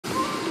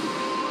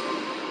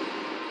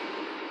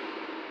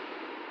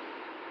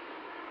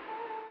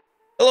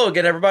Hello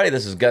again, everybody.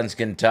 This is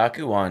Gunskin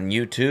Taku on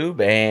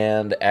YouTube,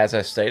 and as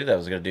I stated, I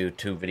was going to do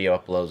 2 video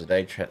uploads a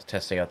day,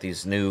 testing out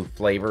these new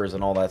flavors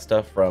and all that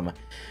stuff from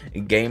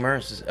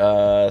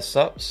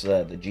GamerSupps,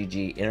 the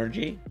GG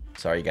Energy.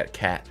 Sorry, you got a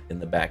cat in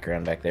the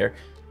background back there.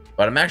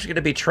 But I'm actually going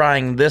to be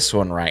trying this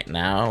one right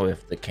now,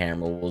 if the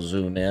camera will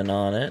zoom in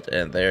on it.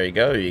 And there you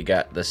go. You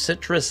got the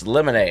Citrus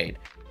Lemonade.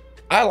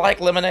 I like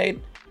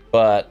lemonade,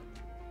 but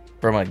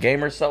from a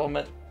gamer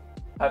supplement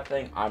type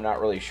thing, I'm not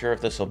really sure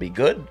if this will be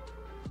good.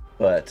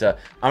 But I'm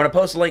going to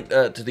post a link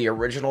to the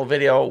original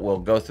video. We'll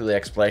go through the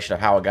explanation of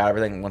how I got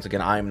everything. Once again,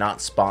 I am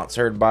not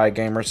sponsored by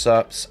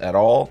GamerSupps at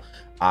all.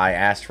 I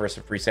asked for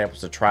some free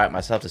samples to try it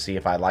myself to see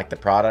if I like the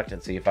product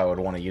and see if I would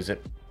want to use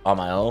it on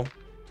my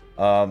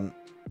own.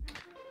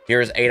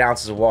 Here's 8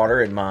 ounces of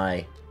water in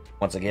my,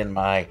 once again,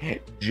 my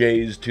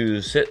J's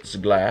 2 Sits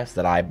glass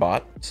that I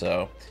bought.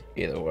 So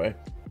either way,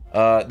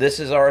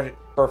 this is our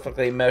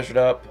perfectly measured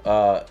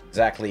up,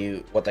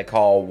 exactly what they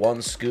call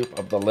 1 scoop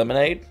of the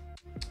lemonade.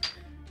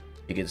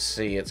 You can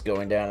see it's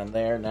going down in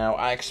there. Now,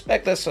 I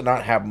expect this to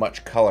not have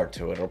much color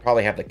to it. It'll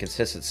probably have the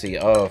consistency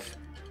of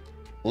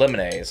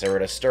lemonade. So we're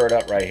going to stir it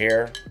up right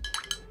here.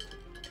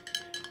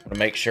 I'm going to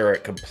make sure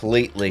it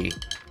completely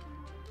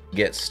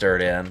gets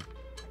stirred in.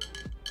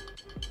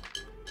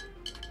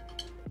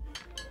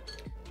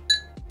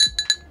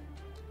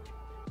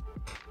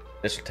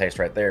 This will taste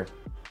right there.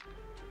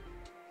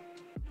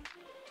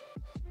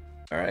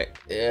 Alright,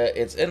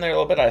 it's in there a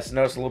little bit. I noticed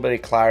a little bit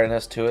of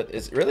cloudiness to it.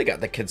 It's really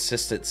got the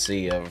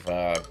consistency of,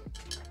 I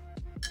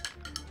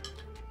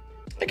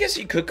guess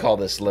you could call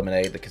this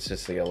lemonade, the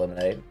consistency of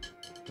lemonade.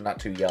 Not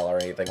too yellow or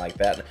anything like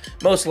that.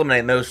 Most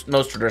lemonade,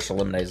 most traditional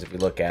lemonades, if you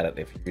look at it,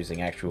 if you're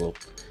using actual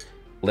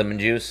lemon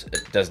juice,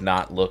 it does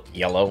not look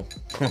yellow,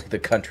 like the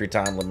country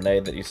time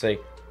lemonade that you see.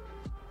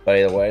 But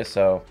either way,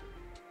 so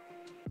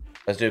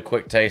let's do a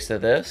quick taste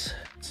of this,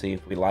 see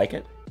if we like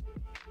it.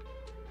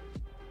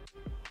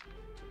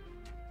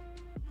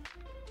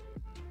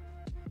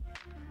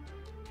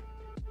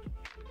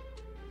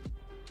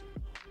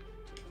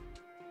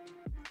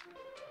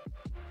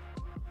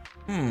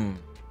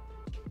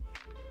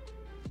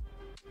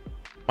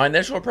 My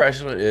initial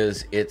impression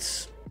is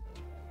it's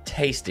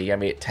tasty. I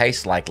mean, it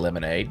tastes like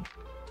lemonade.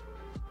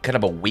 Kind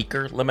of a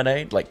weaker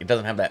lemonade. Like, it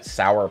doesn't have that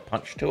sour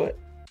punch to it,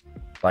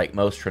 like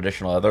most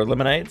traditional other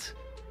lemonades.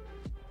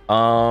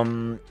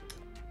 I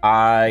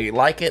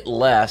like it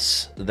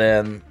less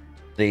than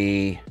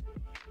the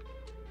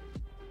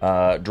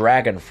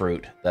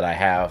DragonFruit that I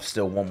have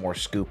still 1 more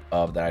scoop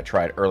of that I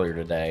tried earlier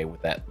today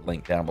with that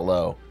link down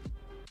below.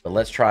 But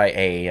let's try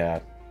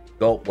a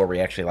gulp where we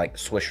actually like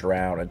swish it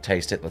around and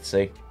taste it. Let's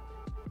see.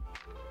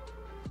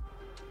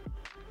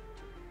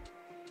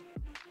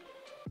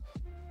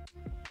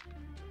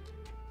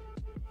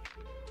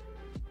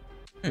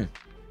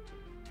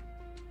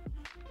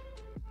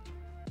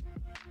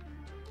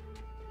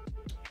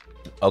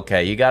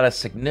 Okay, you got a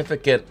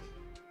significant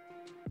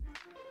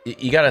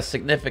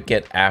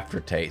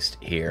aftertaste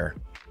here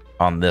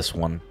on this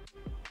one.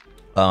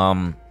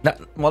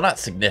 Not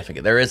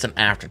significant. There is an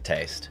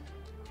aftertaste.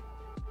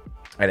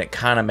 And it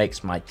kind of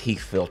makes my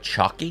teeth feel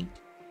chalky.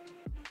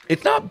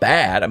 It's not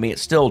bad. I mean,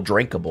 it's still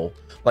drinkable.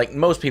 Like,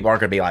 most people aren't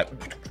going to be like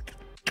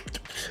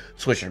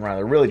swishing around.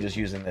 They're really just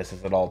using this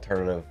as an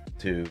alternative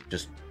to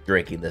just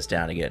drinking this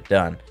down to get it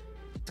done.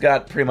 It's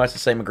got pretty much the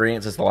same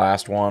ingredients as the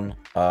last one.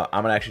 I'm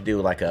going to actually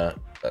do like a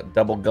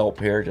double gulp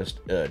here, just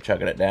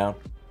chugging it down.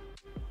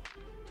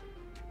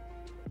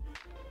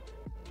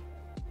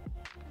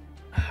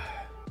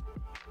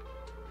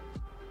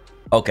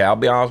 Okay, I'll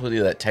be honest with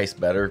you, that tastes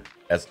better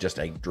as just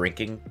a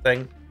drinking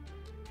thing.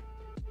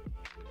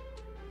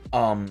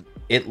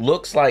 It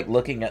looks like,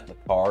 looking at the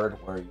card,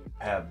 where you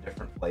have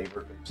different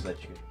flavors that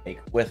you can make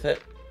with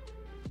it.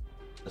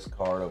 This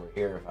card over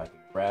here, if I can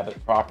grab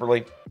it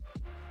properly.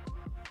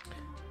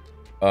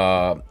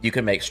 You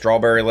can make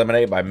strawberry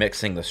lemonade by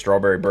mixing the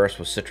strawberry burst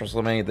with citrus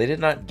lemonade. They did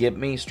not give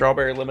me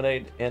strawberry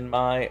lemonade in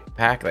my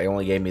pack. They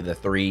only gave me the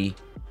 3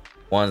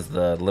 ones,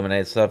 the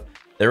lemonade stuff.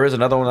 There is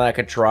another one that I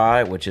could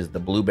try, which is the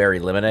blueberry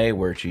lemonade,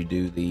 where you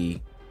do the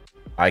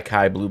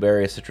Ikai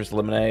blueberry citrus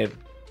lemonade.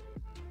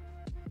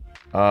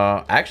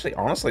 Actually,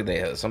 honestly, they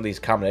have some of these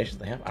combinations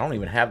they have. I don't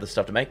even have the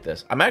stuff to make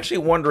this. I'm actually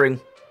wondering,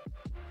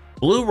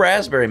 blue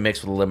raspberry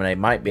mixed with lemonade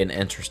might be an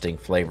interesting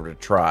flavor to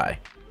try.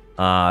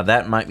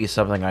 That might be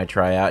something I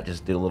try out.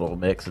 Just do a little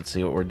mix and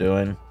see what we're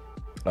doing.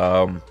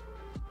 But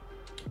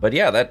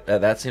yeah,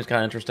 that seems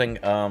kind of interesting.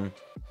 I'm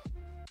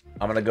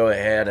gonna go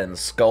ahead and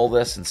scull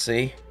this and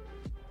see.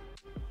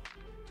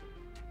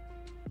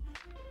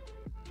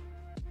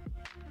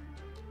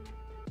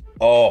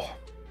 Oh,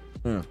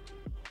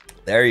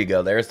 there you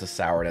go. There's the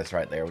sourness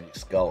right there when you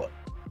scull it.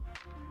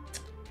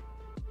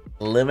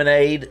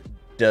 Lemonade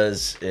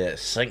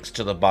sinks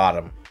to the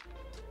bottom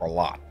a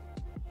lot.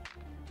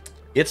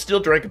 It's still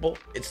drinkable.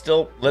 It's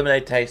still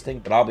lemonade tasting,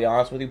 but I'll be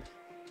honest with you,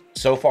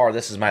 so far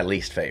this is my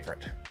least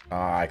favorite.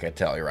 I can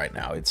tell you right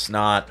now, it's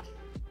not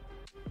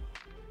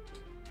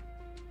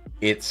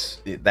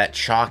that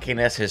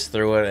chalkiness is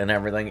through it and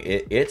everything.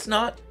 It's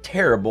not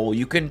terrible.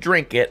 You can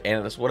drink it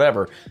and it's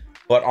whatever.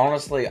 But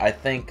honestly, I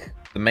think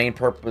the main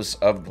purpose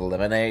of the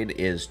lemonade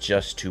is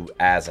just to,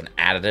 as an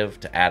additive,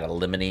 to add a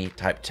lemony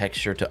type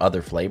texture to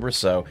other flavors.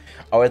 So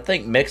I would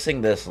think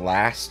mixing this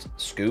last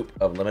scoop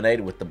of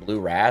lemonade with the blue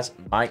raz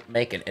might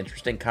make an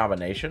interesting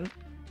combination.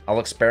 I'll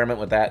experiment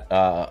with that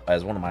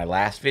as one of my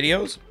last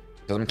videos,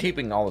 because I'm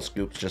keeping all the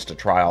scoops just to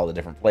try all the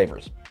different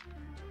flavors.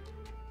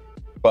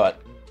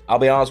 But I'll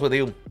be honest with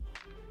you,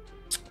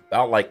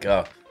 about like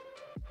kind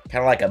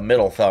of like a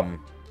middle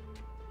thumb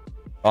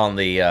on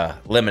the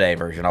lemonade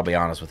version. I'll be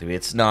honest with you,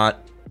 it's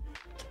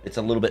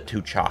a little bit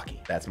too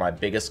chalky. That's my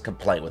biggest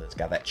complaint with it. It's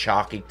got that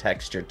chalky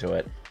texture to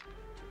it,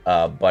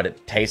 but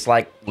it tastes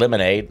like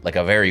lemonade, like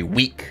a very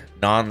weak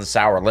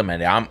non-sour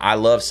lemonade. I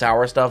love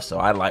sour stuff, so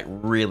I like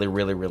really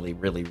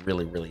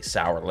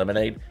sour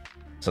lemonade.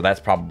 So that's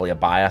probably a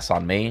bias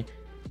on me.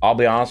 I'll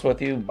be honest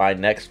with you, my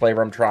next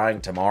flavor I'm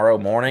trying tomorrow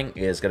morning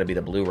is going to be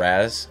the blue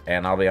raz,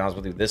 and I'll be honest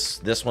with you,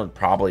 this one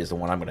probably is the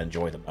one I'm going to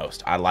enjoy the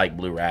most. I like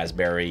blue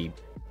raspberry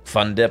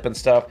fun dip and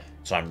stuff,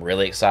 so I'm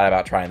really excited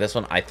about trying this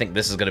one. I think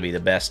this is going to be the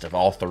best of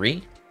all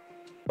three,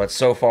 but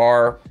so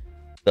far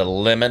the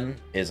lemon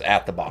is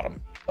at the bottom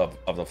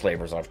of the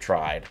flavors I've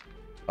tried.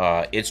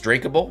 It's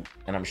drinkable,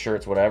 and I'm sure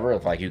it's whatever.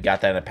 If like you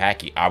got that in a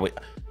pack, I would,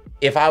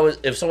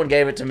 if someone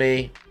gave it to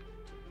me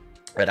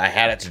and I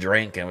had it to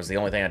drink and it was the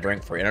only thing I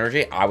drink for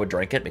energy, I would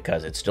drink it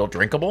because it's still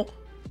drinkable.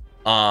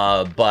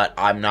 But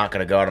I'm not going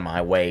to go out of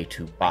my way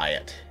to buy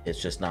it.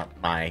 It's just not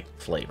my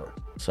flavor.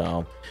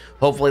 So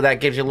hopefully that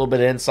gives you a little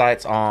bit of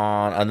insights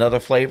on another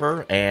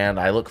flavor, and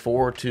I look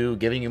forward to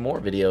giving you more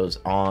videos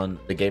on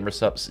the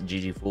GamerSupps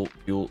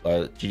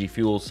GG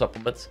Fuel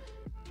supplements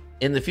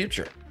in the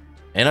future.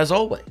 And as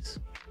always,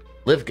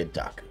 live good,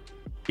 Taku.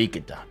 Be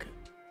good, Taku.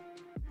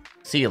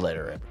 See you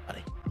later,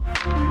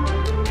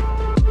 everybody.